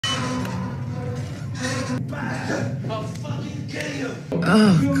I'll fucking kill you.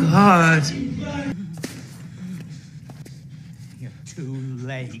 Oh, God. You're too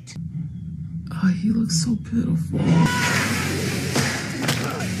late. Oh, he looks so pitiful.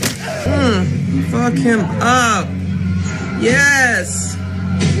 Fuck him up. Yes.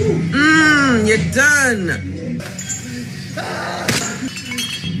 You're done.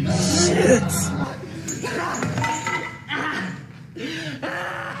 Shit.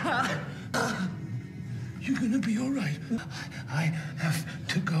 You're gonna be all right. I have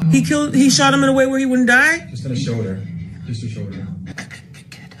to go. He shot him in a way where he wouldn't die? Just in the shoulder. Just a shoulder.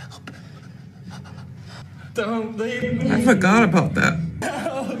 Get help. Don't leave me. I forgot about that.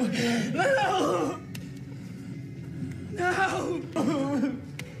 No.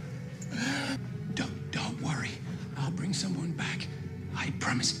 Don't worry. I'll bring someone back. I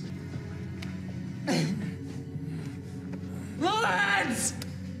promise. Lawrence!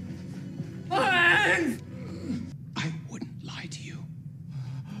 Lawrence! I wouldn't lie to you.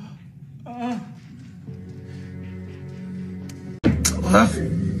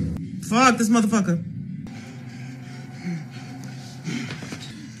 Fuck this motherfucker.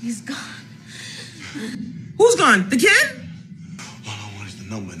 He's gone. Who's gone? The kid? All I want is the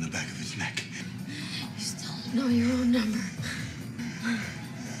number in the back of his neck. You still don't know your own number.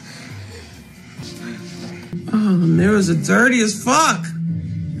 Oh, the mirrors are dirty as fuck.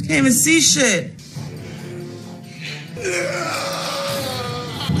 Can't even see shit.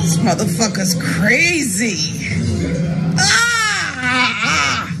 This motherfucker's crazy.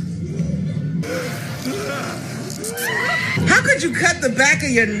 How could you cut the back of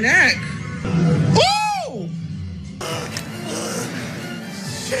your neck? Ooh!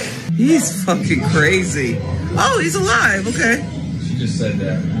 He's fucking crazy. Oh, he's alive. Okay. She just said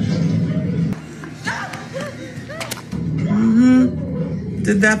that.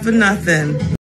 Did that for nothing.